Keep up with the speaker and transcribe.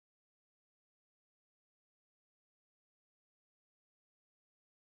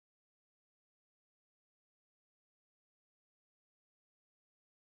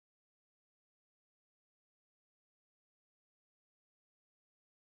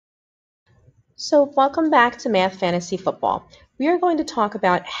So welcome back to Math Fantasy Football. We are going to talk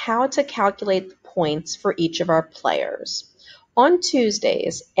about how to calculate the points for each of our players. On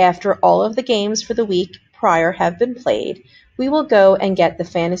Tuesdays, after all of the games for the week prior have been played, we will go and get the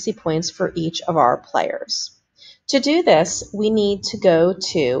fantasy points for each of our players. To do this, we need to go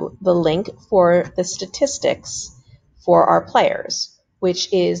to the link for the statistics for our players,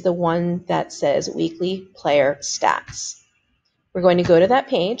 which is the one that says Weekly Player Stats. We're going to go to that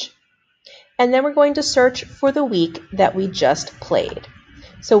page. And then we're going to search for the week that we just played.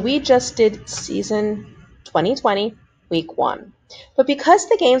 So we just did season 2020, week 1. But because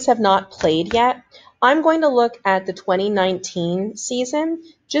the games have not played yet, I'm going to look at the 2019 season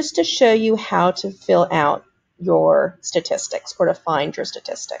just to show you how to fill out your statistics or to find your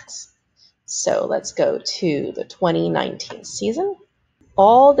statistics. So let's go to the 2019 season.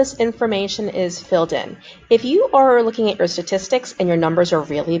 All this information is filled in. If you are looking at your statistics and your numbers are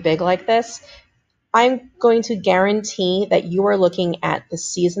really big like this, I'm going to guarantee that you are looking at the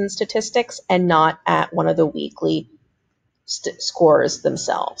season statistics and not at one of the weekly scores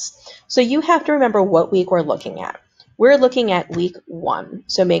themselves. So you have to remember what week we're looking at. We're looking at week 1,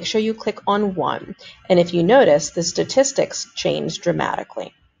 so make sure you click on 1. And if you notice, the statistics change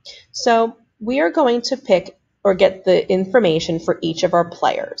dramatically. So we are going to pick or get the information for each of our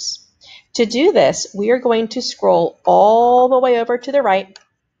players. To do this, we are going to scroll all the way over to the right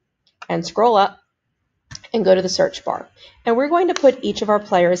and scroll up and go to the search bar. And we're going to put each of our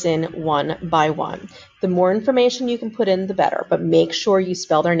players in one by one. The more information you can put in, the better, but make sure you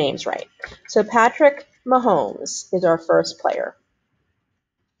spell their names right. So Patrick Mahomes is our first player.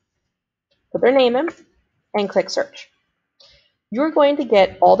 Put their name in and click search. You're going to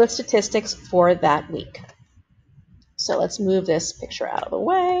get all the statistics for that week. So let's move this picture out of the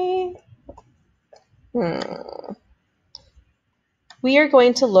way. We are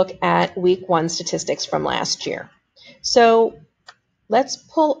going to look at week 1 statistics from last year. So let's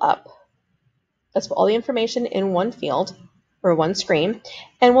pull all the information in one field or one screen,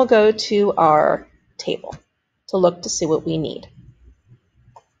 and we'll go to our table to look to see what we need.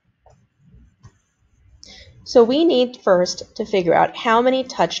 So we need first to figure out how many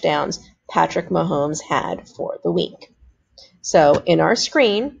touchdowns Patrick Mahomes had for the week. So in our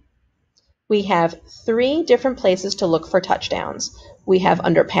screen, we have 3 different places to look for touchdowns. We have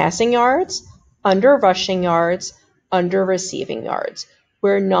under passing yards, under rushing yards, under receiving yards.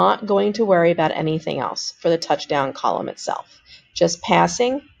 We're not going to worry about anything else for the touchdown column itself. Just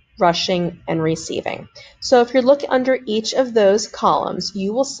passing, rushing, and receiving. So if you're looking under each of those columns,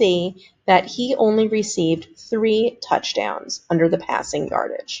 you will see that he only received 3 touchdowns under the passing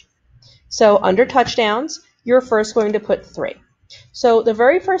yardage. So under touchdowns, you're first going to put 3. So the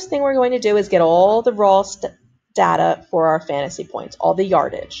very first thing we're going to do is get all the raw data for our fantasy points, all the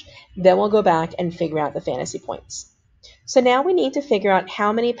yardage. Then we'll go back and figure out the fantasy points. So now we need to figure out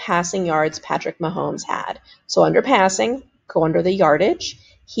how many passing yards Patrick Mahomes had. So under passing, go under the yardage.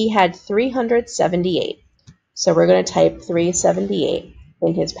 He had 378. So we're going to type 378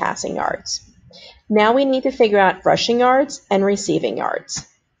 in his passing yards. Now we need to figure out rushing yards and receiving yards.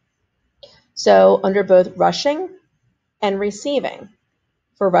 So under both rushing and receiving.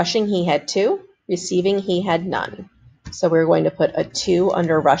 For rushing, he had 2. Receiving, he had none. So we're going to put a 2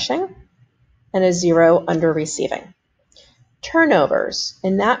 under rushing and a 0 under receiving. Turnovers.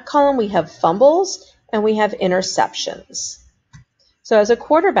 In that column, we have fumbles and we have interceptions. So as a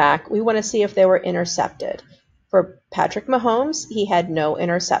quarterback, we want to see if they were intercepted. For Patrick Mahomes, he had no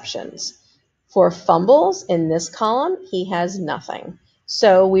interceptions. For fumbles, in this column, he has nothing.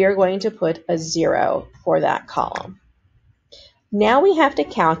 So we are going to put a 0 for that column. Now we have to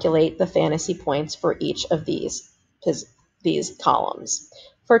calculate the fantasy points for each of these columns.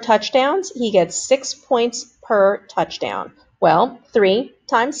 For touchdowns, he gets 6 points per touchdown. Well, 3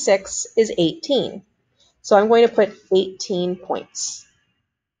 times 6 is 18. So I'm going to put 18 points.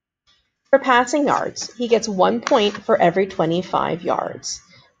 For passing yards, he gets 1 point for every 25 yards.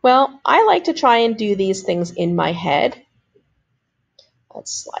 Well, I like to try and do these things in my head.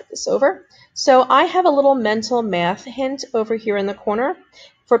 Let's slide this over. So I have a little mental math hint over here in the corner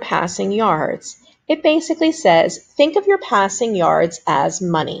for passing yards. It basically says, think of your passing yards as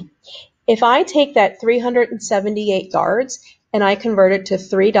money. If I take that 378 yards and I convert it to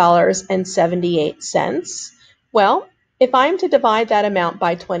 $3.78, well, if I'm to divide that amount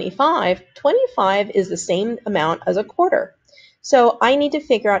by 25, 25 is the same amount as a quarter. So I need to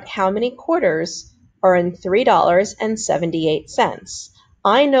figure out how many quarters are in $3.78.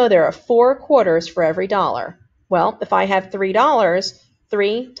 I know there are 4 quarters for every dollar. Well, if I have $3,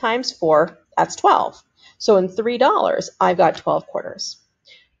 3 times 4, that's 12. So in $3, I've got 12 quarters.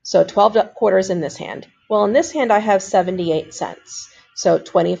 So 12 quarters in this hand. Well, in this hand I have 78 cents. So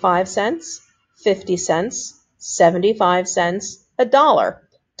 25 cents, 50 cents, 75 cents, a dollar.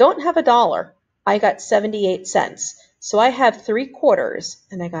 Don't have a dollar. I got 78 cents. So I have 3 quarters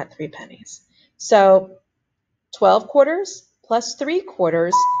and I got 3 pennies. So 12 quarters plus 3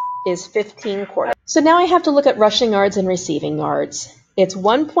 quarters is 15 quarters. So now I have to look at rushing yards and receiving yards. It's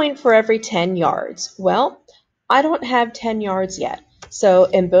 1 point for every 10 yards. Well, I don't have 10 yards yet. So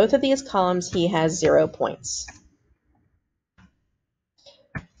in both of these columns, he has 0 points.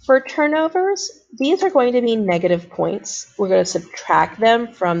 For turnovers, these are going to be negative points. We're going to subtract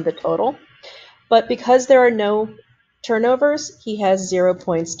them from the total. But because there are no turnovers, he has 0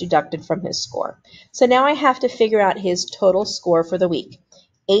 points deducted from his score. So now I have to figure out his total score for the week.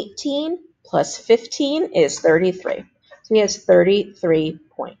 18 plus 15 is 33. So he has 33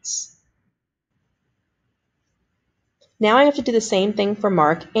 points. Now I have to do the same thing for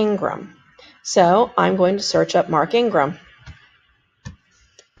Mark Ingram. So I'm going to search up Mark Ingram.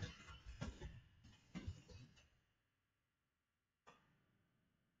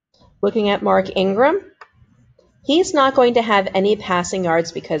 Looking at Mark Ingram, he's not going to have any passing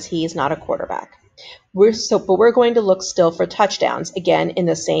yards because he's not a quarterback. But we're going to look still for touchdowns, again, in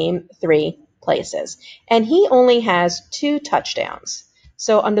the same 3 places. And he only has 2 touchdowns.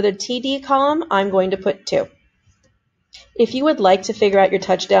 So under the TD column, I'm going to put 2. If you would like to figure out your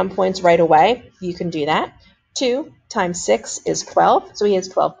touchdown points right away, you can do that. 2 times 6 is 12, so he has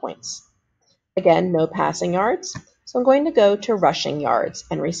 12 points. Again, no passing yards. So I'm going to go to rushing yards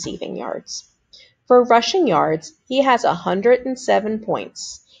and receiving yards. For rushing yards, he has 107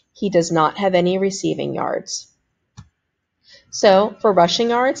 points. He does not have any receiving yards. So for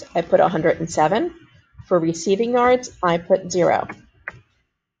rushing yards, I put 107. For receiving yards, I put 0.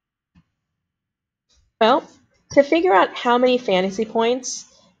 Well, to figure out how many fantasy points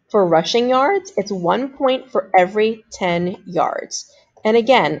for rushing yards, it's 1 point for every 10 yards. And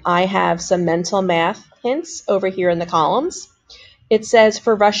again, I have some mental math hints over here in the columns. It says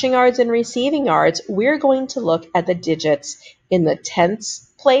for rushing yards and receiving yards, we're going to look at the digits in the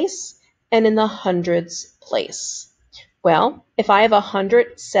tenths place and in the hundreds place. Well, if I have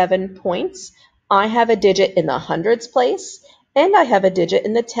 107 points, I have a digit in the hundreds place and I have a digit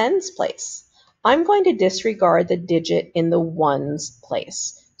in the tens place. I'm going to disregard the digit in the ones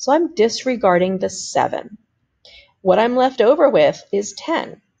place. So I'm disregarding the 7. What I'm left over with is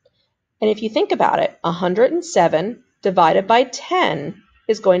 10. And if you think about it, 107 divided by 10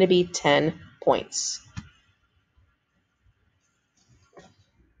 is going to be 10 points.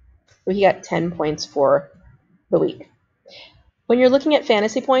 So he got 10 points for the week. When you're looking at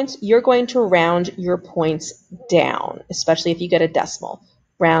fantasy points, you're going to round your points down, especially if you get a decimal.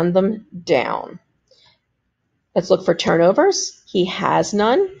 Round them down. Let's look for turnovers. He has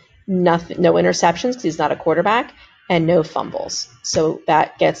none. Nothing, no interceptions because he's not a quarterback, and no fumbles. So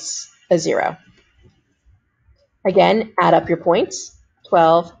that gets a 0. Again, add up your points.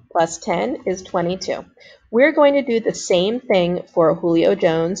 12 plus 10 is 22. We're going to do the same thing for Julio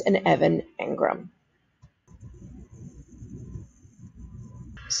Jones and Evan Engram.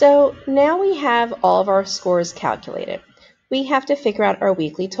 So now we have all of our scores calculated. We have to figure out our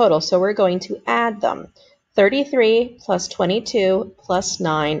weekly total, so we're going to add them. 33 plus 22 plus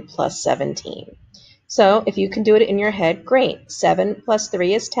 9 plus 17. So if you can do it in your head, great. 7 plus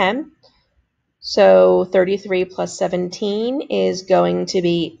 3 is 10. So 33 plus 17 is going to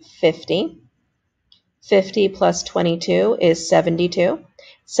be 50. 50 plus 22 is 72.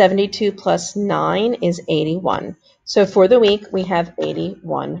 72 plus 9 is 81. So for the week, we have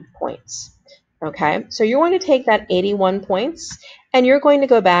 81 points. Okay, so you're going to take that 81 points and you're going to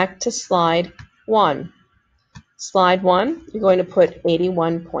go back to slide 1. Slide 1, you're going to put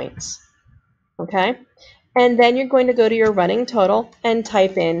 81 points. Okay, and then you're going to go to your running total and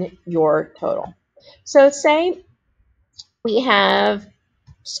type in your total. So say we have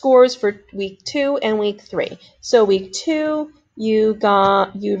scores for week 2 and week 3. So week 2,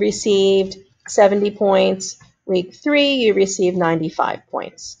 you received 70 points. Week 3, you received 95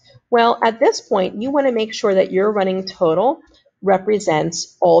 points. Well, at this point, you want to make sure that your running total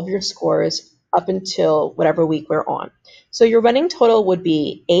represents all of your scores up until whatever week we're on. So your running total would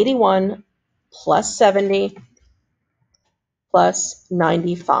be 81 plus 70 plus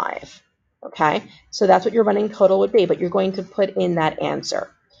 95. Okay, so that's what your running total would be, but you're going to put in that answer.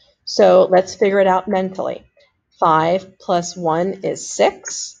 So let's figure it out mentally. 5 plus 1 is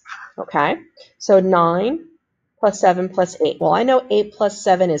 6. Okay, so 9 plus 7 plus 8. Well, I know 8 plus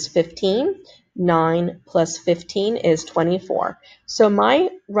 7 is 15. 9 plus 15 is 24. So my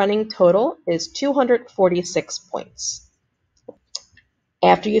running total is 246 points.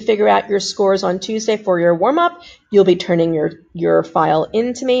 After you figure out your scores on Tuesday for your warm-up, you'll be turning your file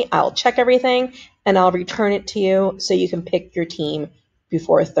in to me. I'll check everything, and I'll return it to you so you can pick your team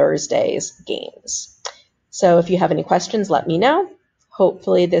before Thursday's games. So if you have any questions, let me know.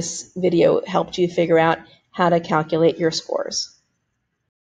 Hopefully this video helped you figure out how to calculate your scores.